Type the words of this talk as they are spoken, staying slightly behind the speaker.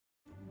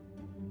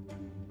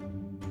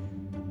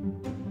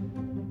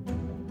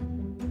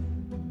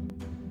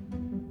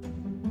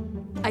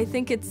I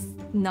think it's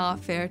not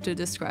fair to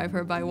describe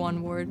her by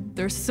one word.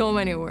 There's so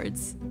many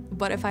words.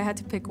 But if I had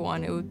to pick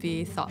one, it would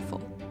be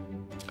thoughtful.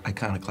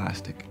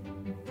 Iconoclastic.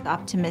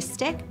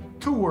 Optimistic.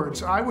 2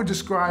 words. I would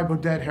describe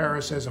Odette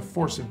Harris as a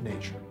force of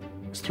nature.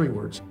 It's 3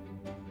 words.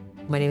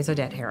 My name is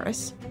Odette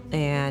Harris,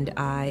 and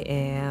I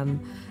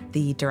am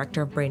the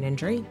Director of Brain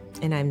Injury,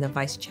 and I'm the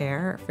Vice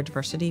Chair for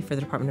Diversity for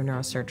the Department of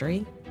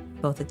Neurosurgery,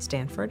 both at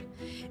Stanford.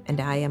 And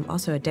I am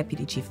also a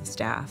Deputy Chief of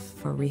Staff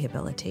for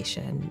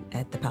Rehabilitation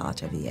at the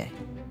Palliative VA.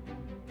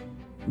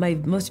 My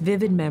most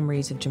vivid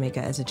memories of Jamaica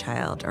as a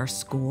child are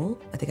school.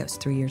 I think I was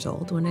 3 years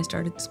old when I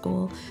started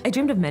school. I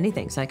dreamed of many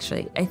things,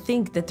 actually. I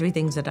think the 3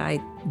 things that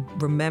I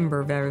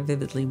remember very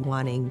vividly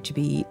wanting to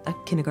be a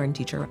kindergarten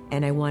teacher,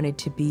 and I wanted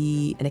to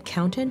be an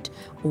accountant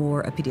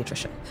or a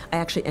pediatrician. I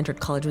actually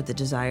entered college with the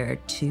desire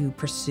to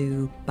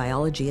pursue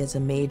biology as a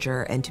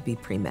major and to be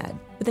pre-med.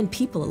 But then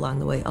people along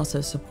the way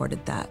also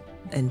supported that.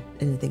 And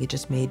I think it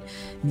just made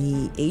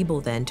me able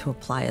then to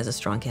apply as a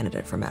strong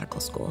candidate for medical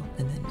school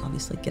and then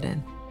obviously get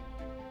in.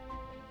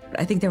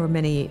 I think there were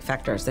many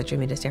factors that drew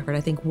me to Stanford.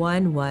 I think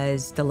one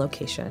was the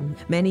location.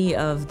 Many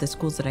of the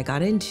schools that I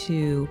got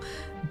into,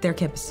 their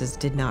campuses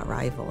did not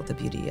rival the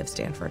beauty of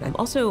Stanford. And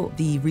also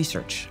the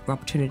research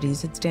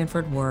opportunities at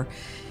Stanford were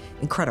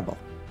incredible.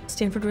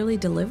 Stanford really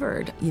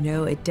delivered. You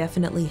know, it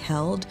definitely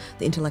held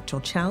the intellectual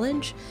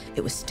challenge.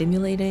 It was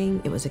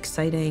stimulating, it was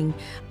exciting,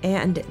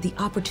 and the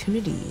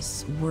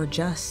opportunities were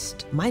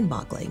just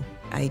mind-boggling.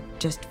 I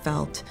just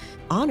felt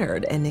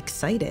honored and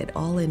excited,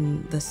 all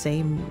in the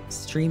same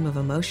stream of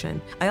emotion.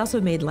 I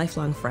also made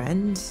lifelong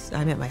friends.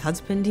 I met my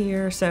husband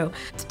here, so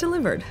it's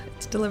delivered.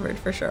 It's delivered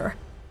for sure.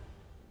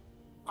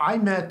 I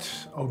met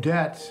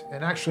Odette,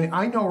 and actually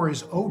I know her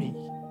as Odie,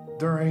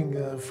 during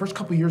the first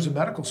couple of years of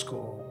medical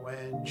school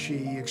when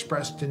she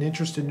expressed an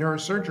interest in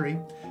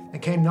neurosurgery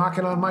and came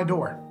knocking on my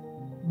door.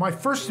 My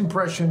first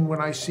impression when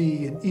I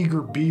see an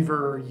eager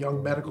beaver,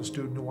 young medical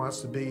student who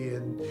wants to be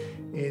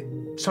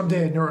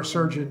someday a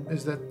neurosurgeon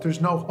is that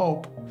there's no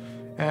hope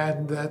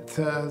and that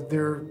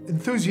their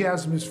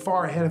enthusiasm is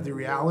far ahead of the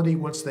reality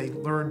once they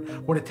learn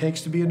what it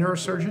takes to be a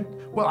neurosurgeon.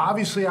 Well,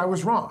 obviously I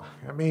was wrong.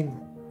 I mean,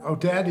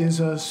 Odette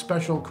is a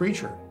special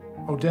creature.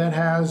 Odette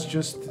has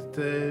just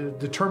the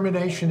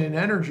determination and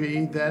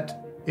energy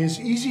that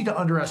is easy to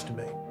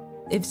underestimate.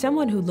 If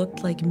someone who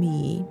looked like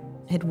me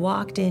had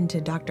walked into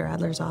Dr.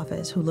 Adler's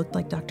office, who looked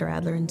like Dr.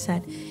 Adler, and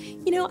said,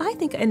 you know, I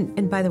think,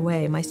 and by the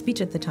way, my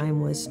speech at the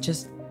time was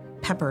just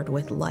peppered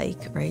with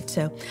right?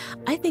 So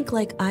I think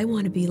I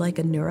want to be like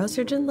a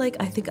neurosurgeon.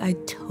 I think I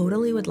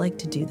totally would like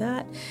to do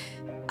that.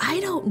 I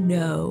don't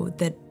know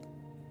that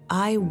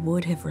I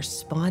would have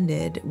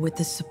responded with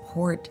the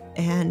support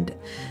and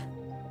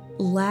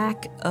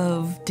lack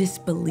of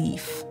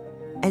disbelief.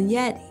 And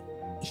yet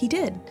he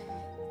did.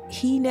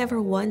 He never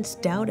once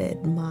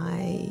doubted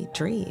my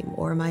dream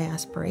or my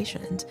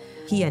aspirations.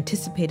 He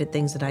anticipated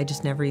things that I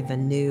just never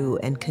even knew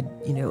and could,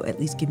 at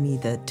least give me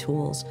the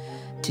tools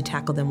to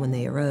tackle them when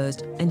they arose.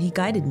 And he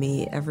guided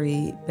me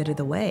every bit of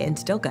the way and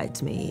still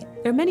guides me.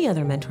 There are many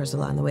other mentors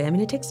along the way. I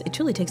mean, it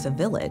truly takes a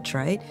village,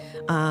 right?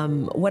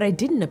 What I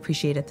didn't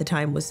appreciate at the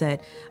time was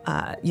that,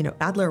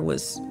 Adler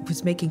was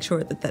making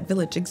sure that that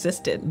village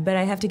existed. But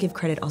I have to give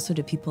credit also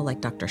to people like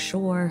Dr.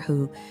 Shore,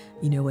 who,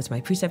 was my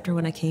preceptor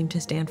when I came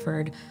to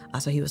Stanford.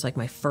 So he was like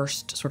my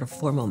first sort of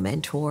formal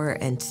mentor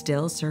and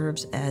still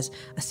serves as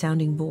a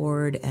sounding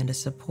board and a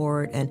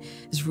support and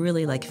is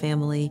really like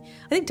family.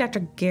 I think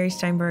Dr. Gary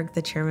Steinberg,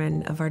 the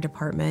chairman of our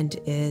department,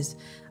 is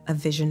a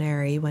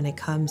visionary when it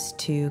comes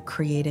to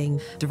creating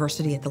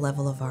diversity at the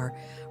level of our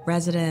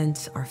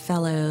residents, our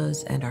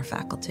fellows, and our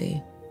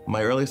faculty.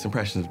 My earliest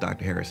impressions of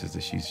Dr. Harris is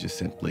that she's just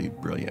simply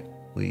brilliant.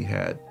 We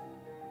had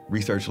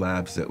research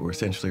labs that were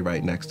essentially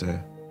right next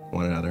to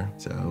one another,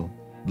 so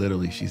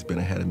literally she's been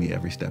ahead of me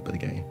every step of the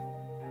game.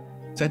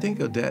 So I think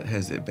Odette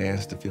has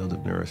advanced the field of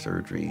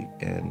neurosurgery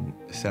in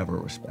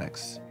several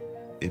respects.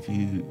 If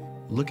you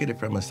look at it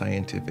from a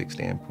scientific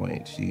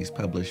standpoint, she's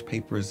published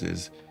papers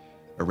as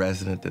a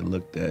resident that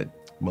looked at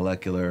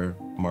molecular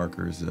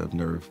markers of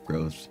nerve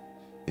growth.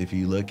 If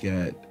you look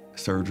at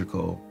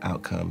surgical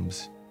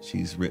outcomes,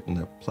 she's written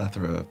a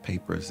plethora of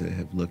papers that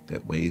have looked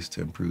at ways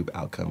to improve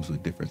outcomes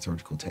with different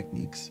surgical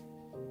techniques.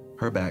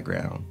 Her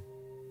background,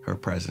 her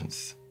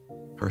presence,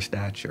 her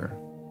stature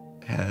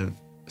have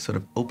sort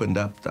of opened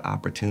up the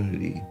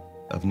opportunity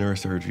of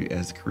neurosurgery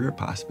as a career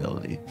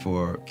possibility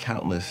for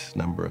countless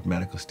number of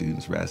medical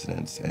students,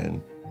 residents,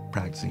 and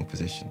practicing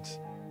physicians.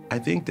 I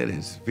think that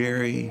it's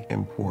very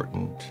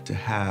important to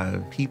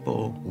have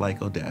people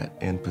like Odette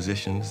in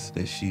positions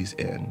that she's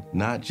in,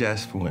 not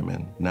just for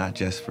women, not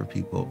just for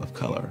people of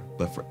color,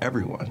 but for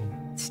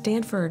everyone.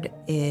 Stanford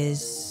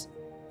is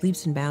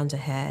leaps and bounds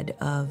ahead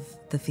of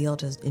the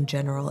field in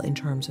general in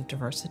terms of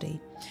diversity.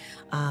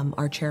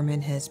 Our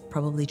chairman has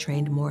probably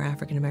trained more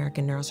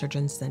African-American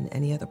neurosurgeons than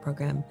any other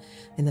program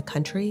in the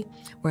country.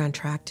 We're on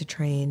track to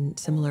train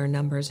similar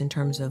numbers in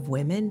terms of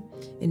women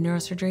in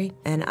neurosurgery.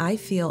 And I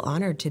feel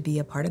honored to be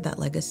a part of that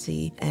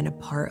legacy and a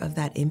part of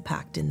that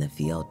impact in the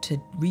field to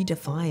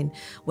redefine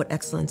what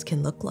excellence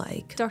can look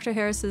like. Dr.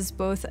 Harris is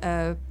both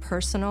a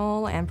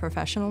personal and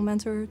professional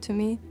mentor to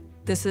me.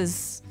 This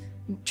is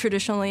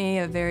traditionally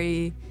a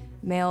very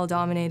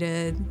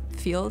male-dominated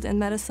field in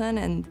medicine,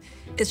 and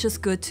it's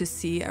just good to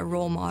see a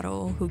role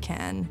model who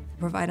can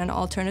provide an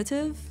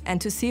alternative,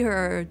 and to see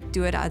her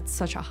do it at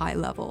such a high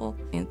level.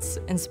 It's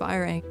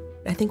inspiring.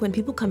 I think when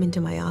people come into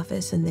my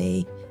office and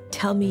they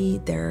tell me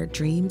their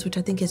dreams, which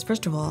I think is,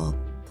 first of all,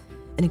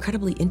 an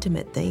incredibly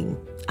intimate thing,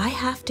 I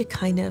have to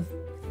kind of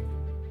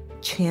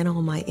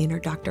channel my inner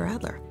Dr.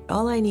 Adler.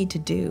 All I need to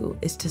do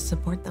is to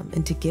support them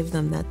and to give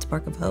them that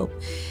spark of hope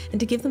and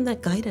to give them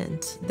that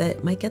guidance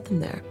that might get them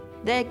there.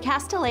 The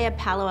Castellea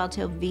Palo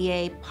Alto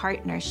VA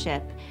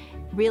partnership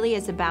really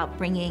is about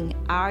bringing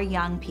our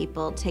young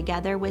people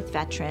together with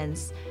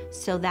veterans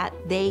so that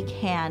they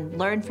can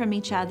learn from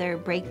each other,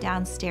 break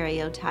down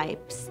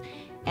stereotypes,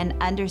 and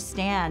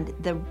understand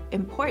the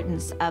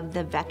importance of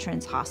the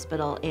Veterans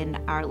Hospital in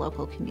our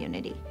local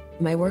community.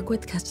 My work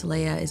with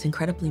Castellea is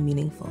incredibly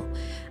meaningful.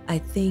 I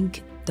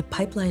think the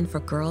pipeline for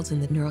girls in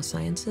the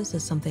neurosciences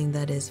is something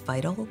that is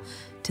vital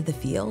to the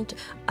field.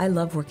 I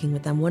love working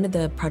with them. One of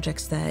the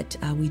projects that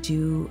we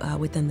do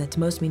with them that's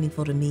most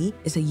meaningful to me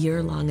is a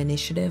year-long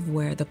initiative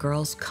where the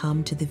girls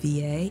come to the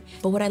VA.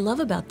 But what I love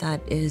about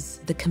that is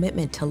the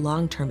commitment to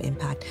long-term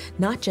impact.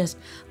 Not just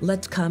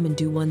let's come and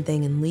do one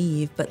thing and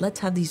leave, but let's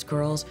have these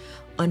girls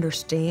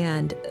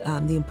understand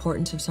the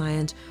importance of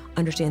science,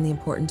 understand the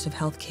importance of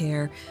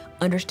healthcare,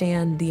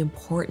 understand the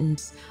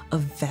importance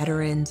of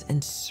veterans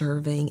and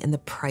serving and the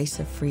price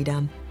of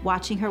freedom.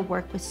 Watching her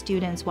work with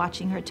students,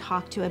 watching her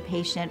talk to a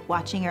patient,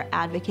 watching her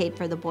advocate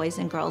for the Boys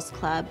and Girls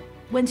Club.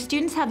 When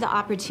students have the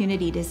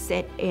opportunity to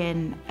sit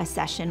in a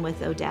session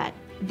with Odette,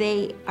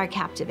 they are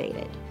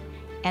captivated.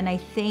 And I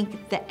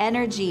think the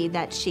energy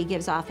that she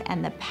gives off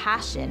and the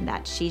passion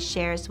that she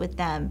shares with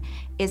them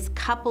is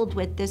coupled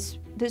with this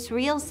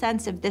real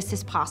sense of this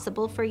is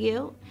possible for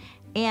you,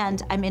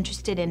 and I'm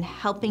interested in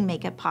helping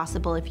make it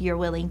possible if you're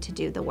willing to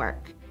do the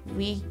work.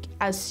 We,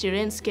 as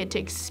students, get to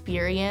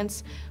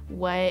experience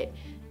what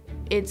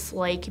it's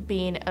like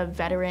being a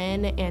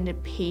veteran and a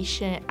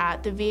patient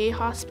at the VA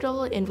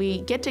hospital, and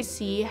we get to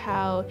see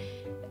how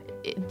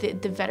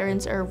the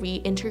veterans are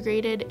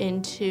reintegrated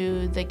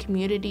into the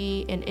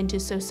community and into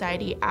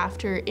society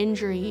after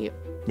injury.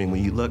 I mean,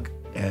 when you look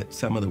at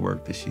some of the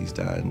work that she's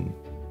done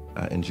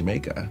in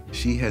Jamaica,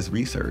 she has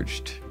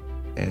researched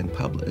and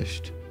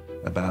published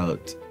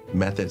about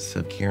methods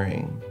of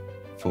caring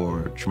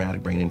for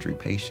traumatic brain injury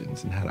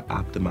patients and how to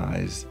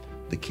optimize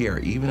the care,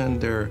 even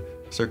under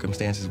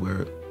circumstances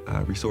where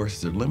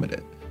resources are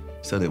limited,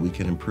 so that we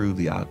can improve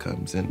the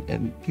outcomes,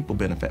 and people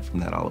benefit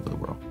from that all over the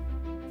world.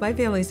 My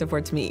family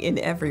supports me in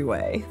every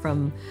way,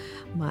 from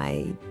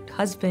my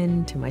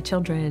husband to my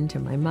children to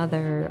my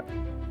mother.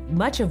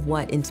 Much of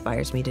what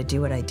inspires me to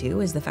do what I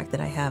do is the fact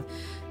that I have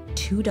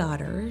 2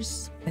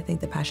 daughters. I think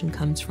the passion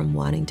comes from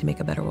wanting to make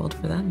a better world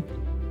for them.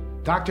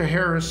 Dr.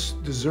 Harris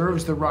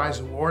deserves the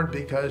Rise Award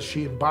because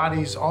she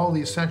embodies all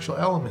the essential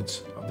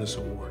elements of this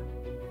award.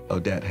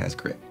 Odette has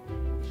grit,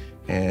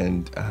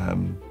 and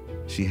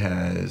she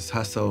has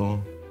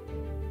hustle,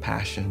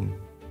 passion,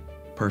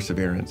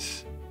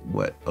 perseverance.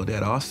 What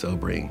Odette also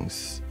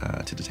brings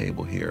to the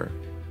table here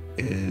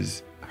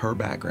is her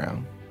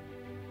background,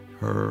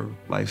 her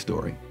life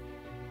story,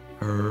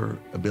 her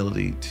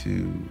ability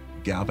to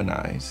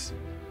galvanize,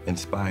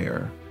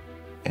 inspire,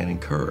 and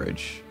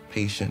encourage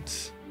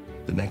patients,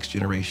 the next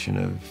generation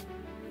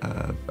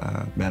of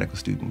medical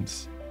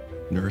students,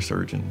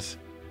 neurosurgeons,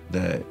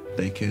 that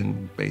they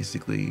can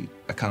basically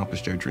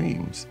accomplish their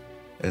dreams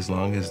as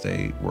long as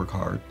they work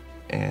hard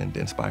and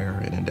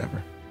inspire and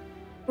endeavor.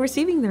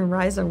 Receiving the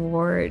Rise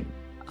Award,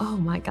 oh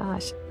my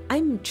gosh,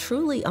 I'm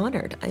truly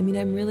honored. I mean,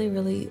 I'm really,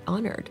 really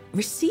honored.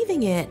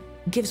 Receiving it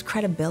gives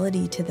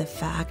credibility to the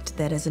fact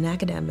that as an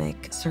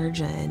academic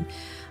surgeon,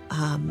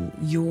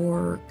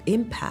 your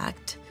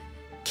impact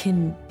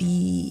can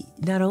be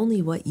not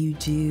only what you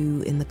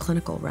do in the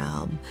clinical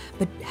realm,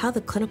 but how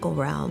the clinical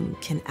realm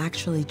can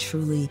actually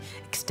truly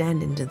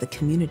extend into the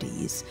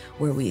communities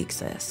where we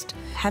exist.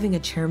 Having a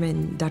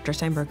chairman, Dr.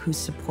 Steinberg, who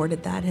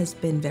supported that has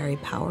been very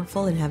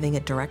powerful, and having a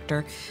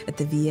director at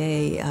the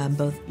VA,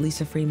 both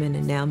Lisa Freeman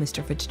and now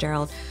Mr.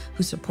 Fitzgerald,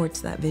 who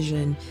supports that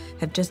vision,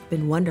 have just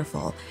been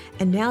wonderful.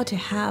 And now to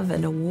have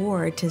an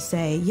award to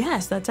say,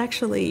 yes, that's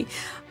actually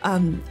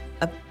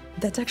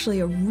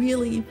a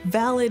really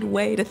valid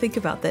way to think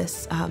about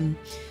this.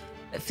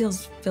 It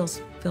feels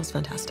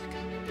fantastic.